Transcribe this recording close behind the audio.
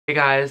Hey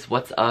guys,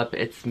 what's up?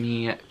 It's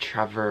me,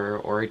 Trevor,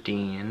 or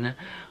Dean.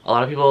 A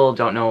lot of people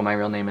don't know my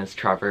real name is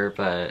Trevor,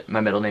 but my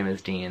middle name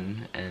is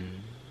Dean,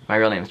 and my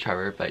real name is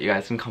Trevor, but you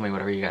guys can call me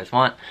whatever you guys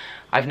want.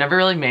 I've never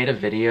really made a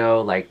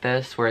video like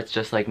this where it's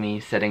just like me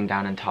sitting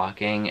down and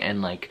talking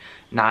and like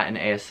not in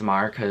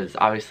ASMR, because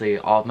obviously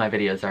all of my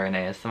videos are in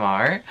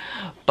ASMR,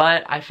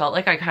 but I felt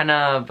like I kind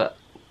of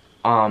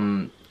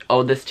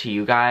owe this to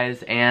you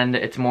guys, and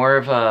it's more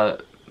of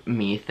a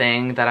me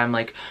thing that I'm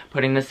like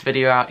putting this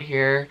video out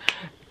here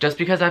just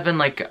because I've been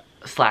like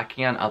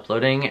slacking on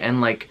uploading,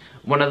 and like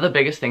one of the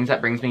biggest things that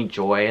brings me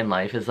joy in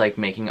life is like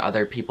making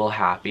other people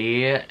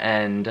happy,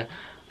 and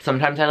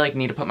sometimes I like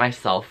need to put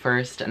myself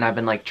first, and I've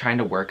been like trying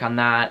to work on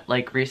that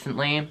like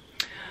recently.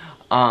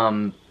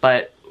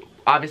 But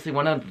obviously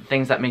one of the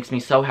things that makes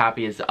me so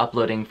happy is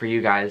uploading for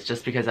you guys,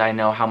 just because I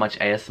know how much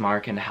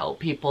ASMR can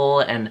help people,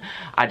 and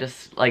I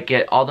just like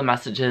get all the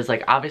messages.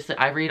 Like obviously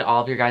I read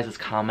all of your guys'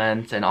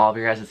 comments and all of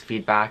your guys'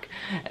 feedback,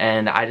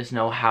 and I just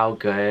know how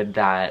good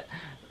that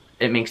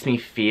it makes me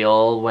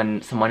feel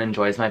when someone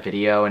enjoys my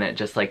video, and it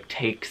just like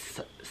takes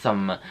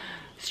some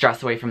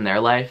stress away from their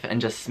life and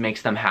just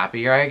makes them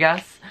happier, I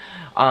guess.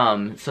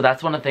 So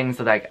that's one of the things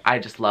that like I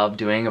just love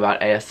doing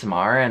about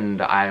ASMR,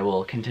 and I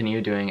will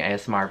continue doing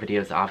ASMR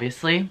videos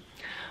obviously.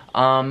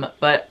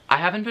 But I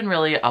haven't been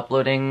really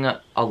uploading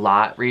a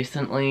lot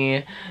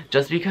recently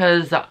just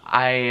because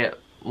I'll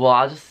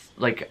just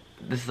like,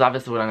 this is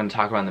obviously what I'm going to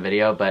talk about in the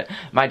video, but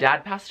my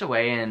dad passed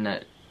away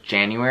in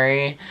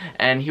January,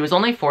 and he was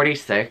only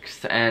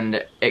 46,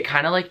 and it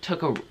kind of like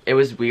it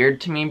was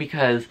weird to me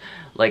because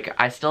like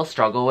I still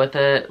struggle with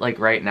it like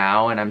right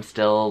now, and I'm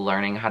still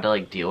learning how to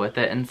like deal with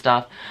it and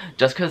stuff,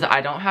 just because I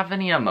don't have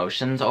any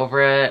emotions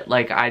over it.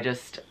 Like I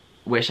just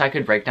wish I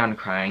could break down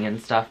crying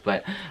and stuff,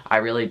 but I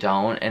really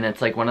don't, and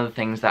it's like one of the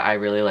things that I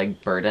really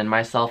like burden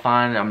myself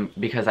on,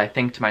 because I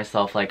think to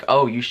myself like,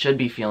 oh, you should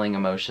be feeling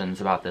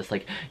emotions about this,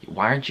 like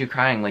why aren't you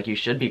crying? Like you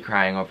should be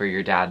crying over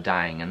your dad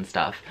dying and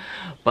stuff.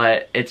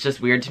 But it's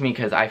just weird to me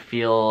because I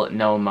feel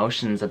no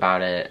emotions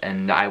about it,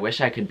 and I wish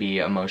I could be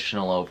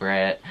emotional over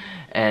it.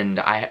 And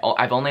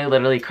I've only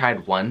literally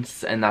cried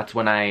once, and that's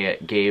when I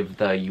gave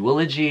the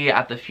eulogy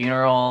at the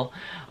funeral.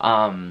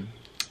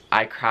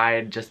 I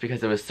cried just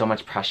because it was so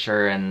much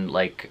pressure, and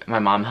like my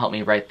mom helped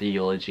me write the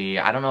eulogy.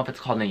 I don't know if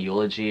it's called a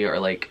eulogy or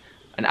like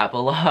an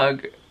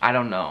epilogue, I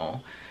don't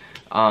know.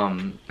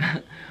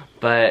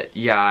 But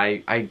yeah,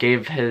 I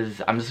gave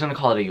his, I'm just gonna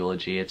call it a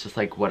eulogy, it's just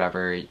like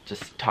whatever,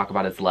 just talk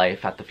about his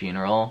life at the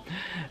funeral.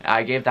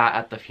 I gave that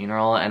at the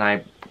funeral, and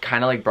I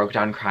kind of like broke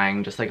down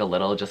crying just like a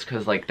little, just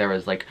because like there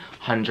was like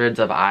hundreds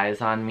of eyes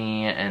on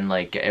me, and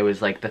like it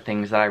was like the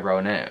things that I wrote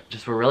in it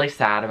just were really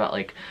sad about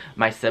like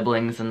my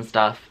siblings and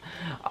stuff.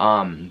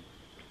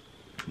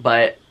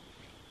 But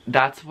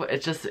that's what,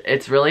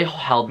 it's really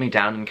held me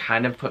down and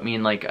kind of put me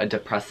in like a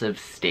depressive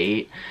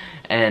state,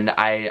 and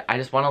I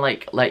just want to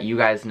like let you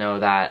guys know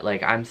that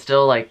like I'm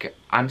still gonna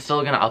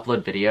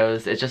upload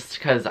videos. It's just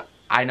because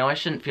I know I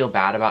shouldn't feel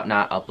bad about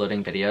not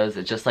uploading videos.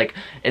 It's just like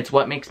it's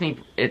what makes me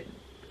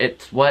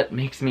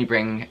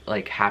bring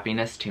like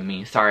happiness to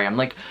me. Sorry, I'm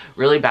like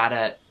really bad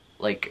at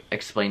like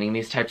explaining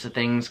these types of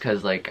things,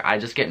 because like I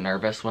just get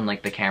nervous when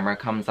like the camera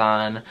comes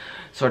on,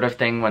 sort of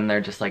thing, when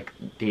they're just like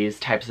these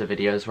types of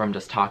videos where I'm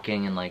just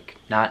talking and like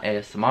not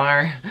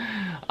ASMR.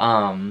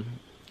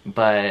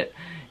 But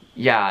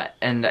yeah,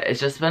 and it's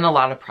just been a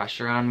lot of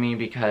pressure on me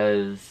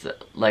because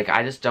like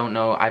I just don't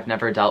know, I've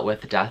never dealt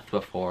with death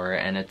before,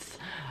 and it's,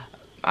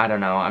 I don't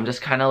know, I'm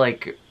just kind of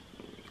like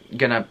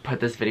gonna put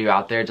this video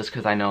out there just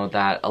because I know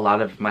that a lot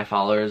of my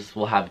followers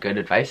will have good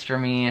advice for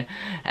me,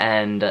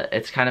 and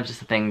it's kind of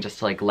just a thing just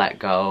to like let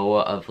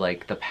go of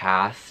like the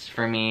past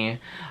for me.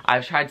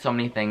 I've tried so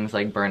many things,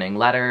 like burning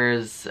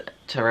letters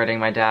to writing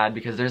my dad,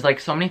 because there's like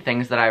so many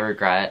things that I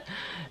regret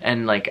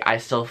and like I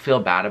still feel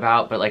bad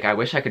about, but like I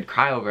wish I could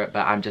cry over it,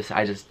 but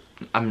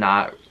I'm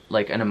not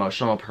like an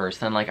emotional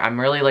person. Like I'm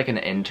really like an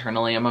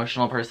internally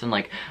emotional person,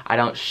 like I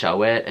don't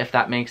show it, if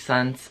that makes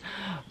sense.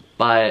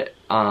 But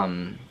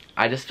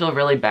I just feel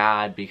really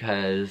bad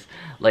because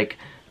like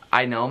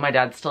I know my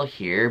dad's still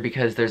here,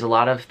 because there's a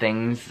lot of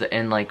things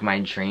in like my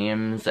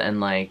dreams,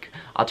 and like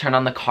I'll turn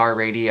on the car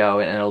radio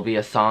and it'll be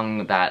a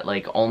song that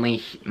like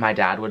only my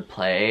dad would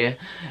play,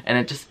 and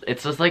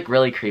it's just like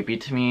really creepy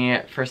to me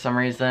for some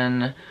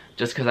reason,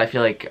 just because I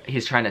feel like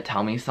he's trying to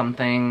tell me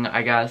something,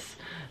 I guess.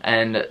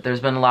 And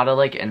there's been a lot of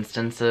like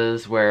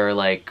instances where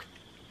like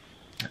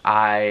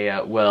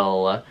I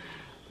will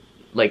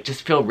like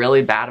just feel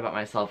really bad about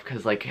myself,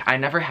 because like I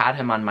never had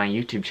him on my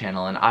YouTube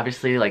channel, and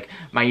obviously like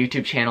my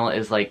YouTube channel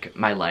is like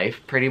my life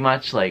pretty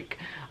much. Like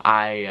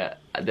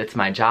it's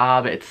my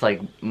job, it's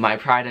like my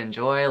pride and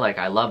joy. Like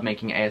I love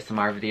making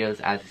ASMR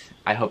videos, as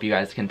I hope you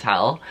guys can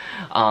tell.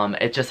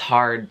 It's just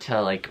hard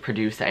to like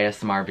produce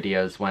ASMR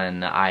videos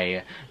when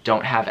I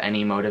don't have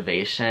any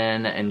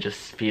motivation and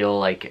just feel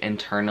like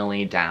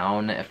internally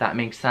down, if that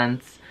makes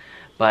sense.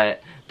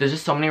 But there's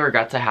just so many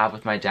regrets I have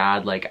with my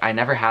dad. Like I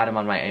never had him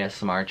on my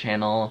ASMR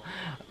channel.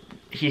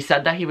 he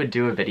said that he would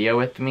do a video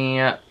with me,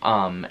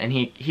 and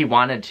he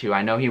wanted to.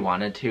 I know he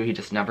wanted to. He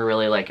just never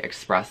really, like,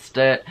 expressed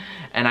it.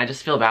 And I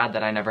just feel bad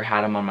that I never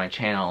had him on my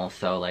channel.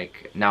 So,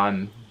 like, now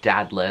I'm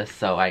dadless,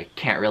 so I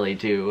can't really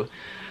do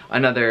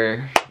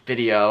another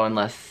video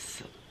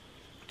unless...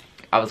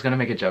 I was gonna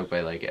make a joke,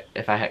 but, like,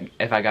 if I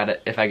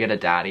get a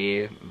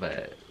daddy,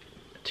 but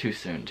too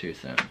soon.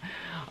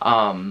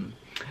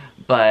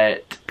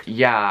 But,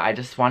 yeah, I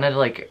just wanted to,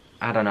 like,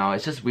 I don't know,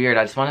 it's just weird.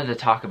 I just wanted to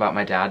talk about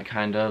my dad,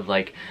 kind of,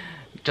 like,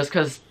 just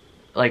because,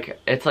 like,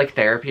 it's like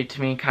therapy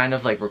to me, kind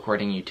of, like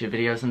recording YouTube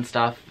videos and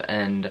stuff.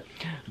 And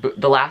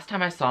the last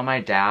time I saw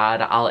my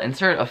dad, I'll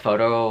insert a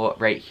photo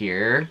right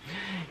here.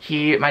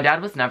 My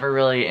dad was never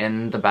really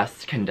in the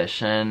best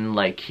condition.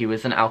 Like, he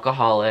was an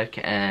alcoholic,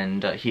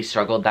 and he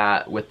struggled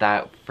with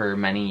that for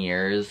many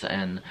years,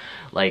 and,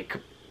 like,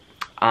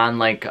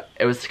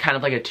 it was kind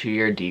of like a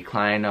 2-year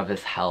decline of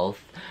his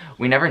health.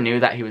 We never knew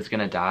that he was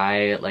gonna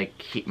die.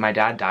 Like, my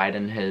dad died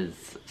in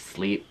his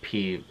sleep.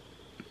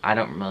 I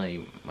don't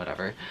really,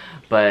 whatever.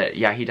 But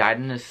yeah, he died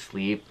in his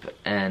sleep,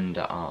 and,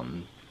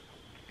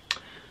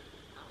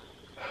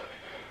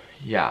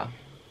 yeah.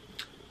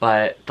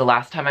 But the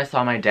last time I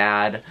saw my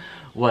dad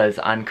was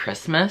on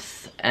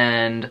Christmas,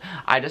 and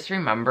I just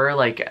remember,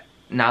 like,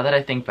 now that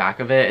I think back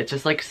of it, it's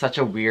just, like, such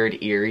a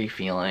weird, eerie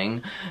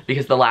feeling,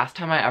 because the last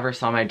time I ever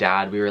saw my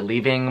dad, we were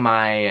leaving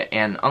my aunt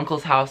and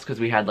uncle's house, because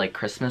we had, like,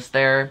 Christmas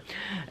there,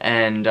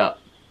 and,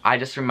 I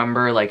just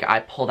remember, like,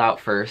 I pulled out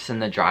first in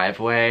the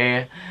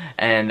driveway,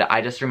 and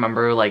I just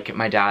remember, like,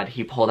 my dad,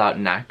 he pulled out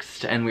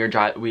next, and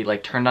we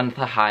like, turned onto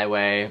the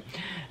highway,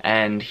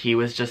 and he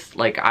was just,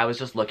 like, I was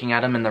just looking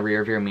at him in the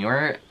rear view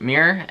mirror,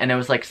 and it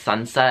was, like,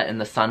 sunset,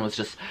 and the sun was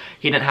just,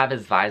 he didn't have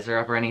his visor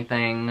up or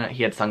anything.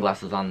 He had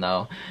sunglasses on,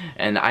 though,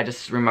 and I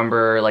just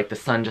remember, like, the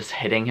sun just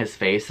hitting his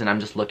face, and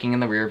I'm just looking in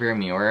the rear view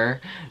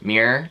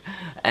mirror,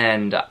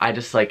 and I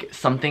just, like,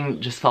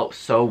 something just felt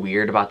so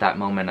weird about that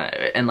moment,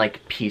 and,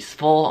 like,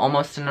 peaceful,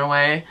 almost, in a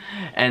way.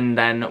 And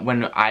then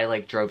when I,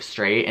 like, drove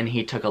straight, and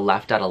he took a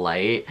left at a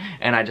light,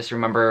 and I just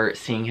remember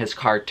seeing his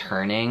car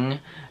turning,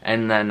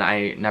 and then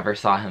I never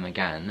saw him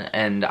again.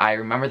 And I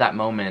remember that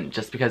moment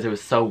just because it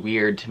was so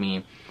weird to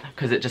me,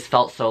 because it just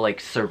felt so, like,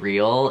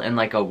 surreal in,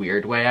 like, a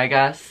weird way, I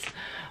guess.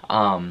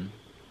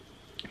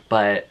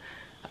 But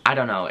I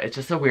don't know, it's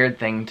just a weird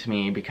thing to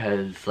me,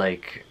 because,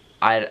 like,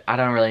 I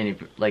don't really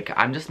need, like,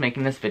 I'm just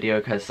making this video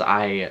because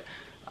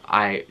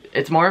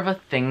it's more of a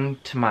thing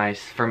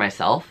for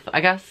myself,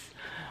 I guess.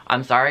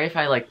 I'm sorry if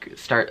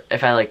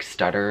I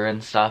stutter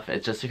and stuff.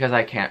 It's just because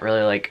I can't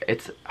really, like,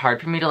 it's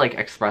hard for me to, like,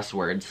 express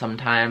words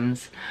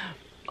sometimes,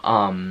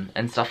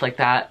 and stuff like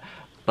that.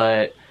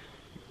 But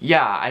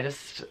yeah, I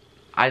just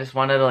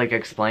wanted to, like,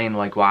 explain,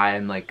 like, why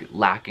I'm, like,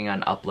 lacking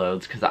on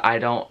uploads, because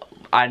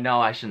I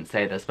know I shouldn't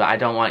say this, but I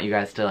don't want you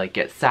guys to, like,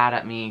 get sad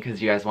at me because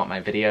you guys want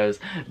my videos,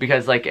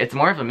 because, like, it's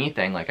more of a me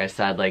thing. Like I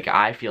said, like,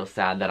 I feel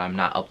sad that I'm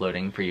not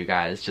uploading for you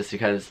guys, just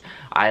because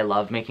I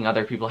love making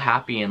other people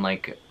happy, and,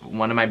 like,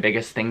 one of my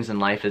biggest things in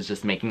life is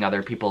just making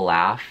other people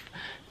laugh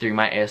through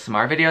my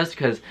ASMR videos.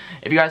 Because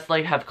if you guys,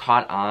 like, have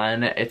caught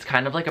on, it's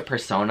kind of like a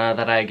persona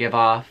that I give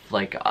off.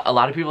 Like, a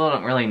lot of people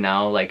don't really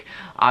know. Like,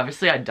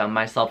 obviously I dumb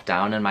myself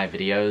down in my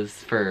videos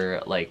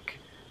for, like,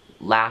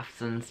 laughs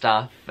and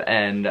stuff,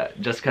 and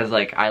just because,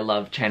 like, I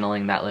love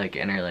channeling that, like,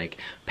 inner, like,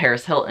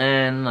 Paris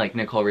Hilton, like,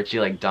 Nicole Richie,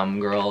 like, dumb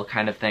girl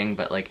kind of thing.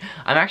 But, like,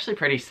 I'm actually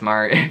pretty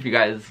smart, if you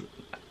guys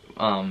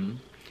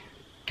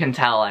can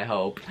tell, I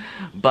hope.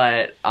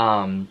 But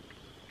how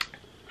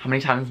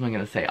many times am I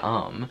gonna say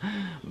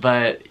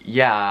but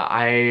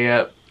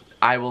yeah,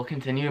 I will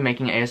continue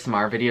making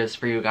ASMR videos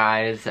for you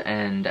guys,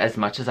 and as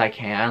much as I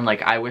can.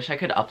 Like, I wish I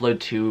could upload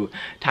 2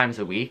 times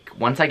a week.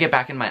 Once I get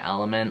back in my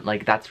element,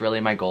 like, that's really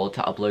my goal,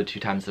 to upload 2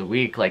 times a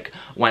week, like,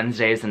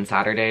 Wednesdays and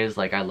Saturdays.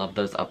 Like, I love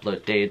those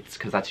upload dates,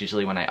 because that's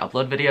usually when I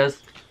upload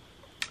videos.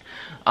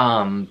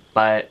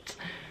 But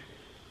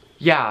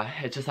yeah,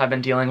 it's just, I've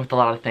been dealing with a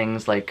lot of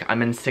things. Like,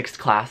 I'm in 6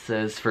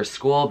 classes for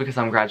school, because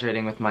I'm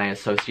graduating with my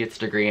associate's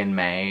degree in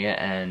May,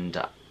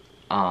 and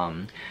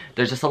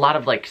there's just a lot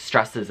of, like,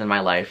 stresses in my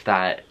life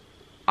that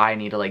I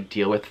need to, like,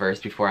 deal with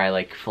first before I,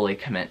 like, fully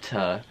commit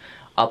to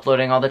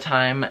uploading all the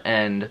time.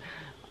 And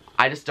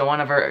I just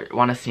don't ever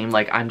want to seem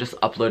like I'm just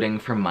uploading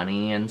for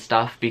money and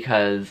stuff,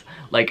 because,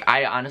 like,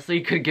 I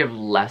honestly could give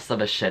less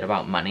of a shit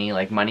about money.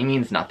 Like, money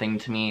means nothing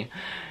to me.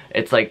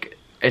 It's like,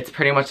 it's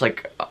pretty much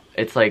like,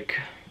 it's like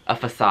a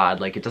facade.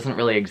 Like, it doesn't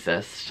really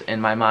exist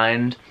in my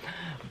mind.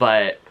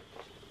 But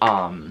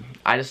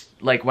I just,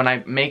 like, when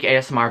I make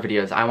ASMR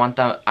videos, I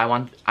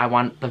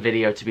want the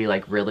video to be,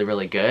 like, really,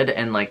 really good,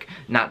 and, like,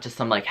 not just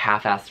some, like,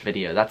 half-assed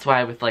video. That's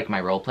why with, like, my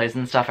role plays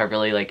and stuff, I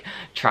really, like,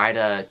 try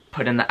to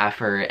put in the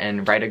effort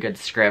and write a good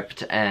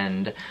script.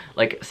 And,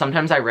 like,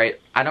 sometimes I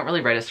don't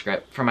really write a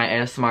script for my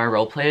ASMR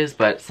role plays,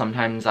 but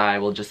sometimes I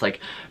will just, like,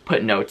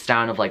 put notes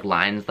down of, like,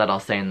 lines that I'll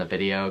say in the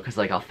video, because,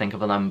 like, I'll think of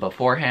them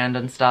beforehand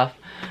and stuff.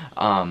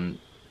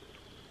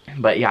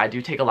 But yeah, I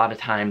do take a lot of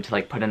time to,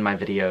 like, put in my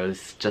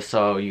videos, just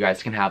so you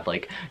guys can have,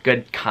 like,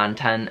 good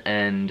content,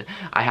 and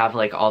I have,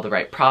 like, all the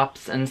right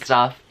props and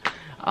stuff.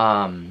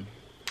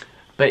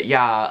 But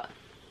yeah,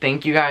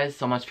 thank you guys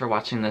so much for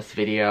watching this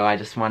video. I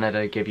just wanted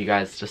to give you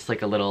guys just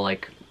like a little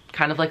like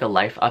kind of like a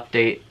life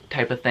update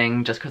type of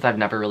thing, just because I've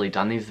never really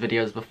done these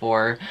videos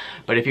before.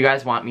 But if you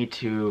guys want me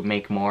to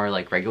make more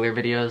like regular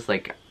videos,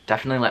 like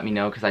definitely let me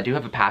know, because I do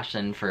have a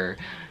passion for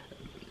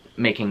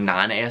making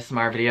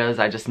non-ASMR videos.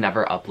 I just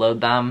never upload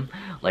them,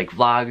 like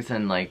vlogs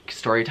and like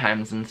story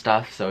times and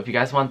stuff. So if you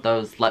guys want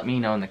those, let me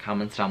know in the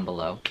comments down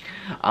below.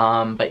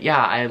 But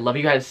yeah, I love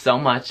you guys so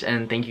much,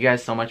 and thank you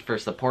guys so much for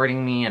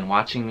supporting me and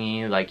watching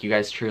me. Like, you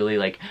guys truly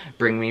like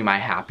bring me my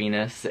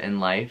happiness in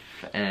life,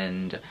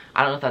 and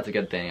I don't know if that's a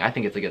good thing. I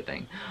think it's a good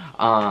thing.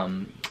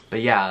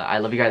 But yeah, I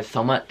love you guys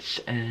so much,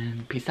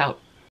 and peace out.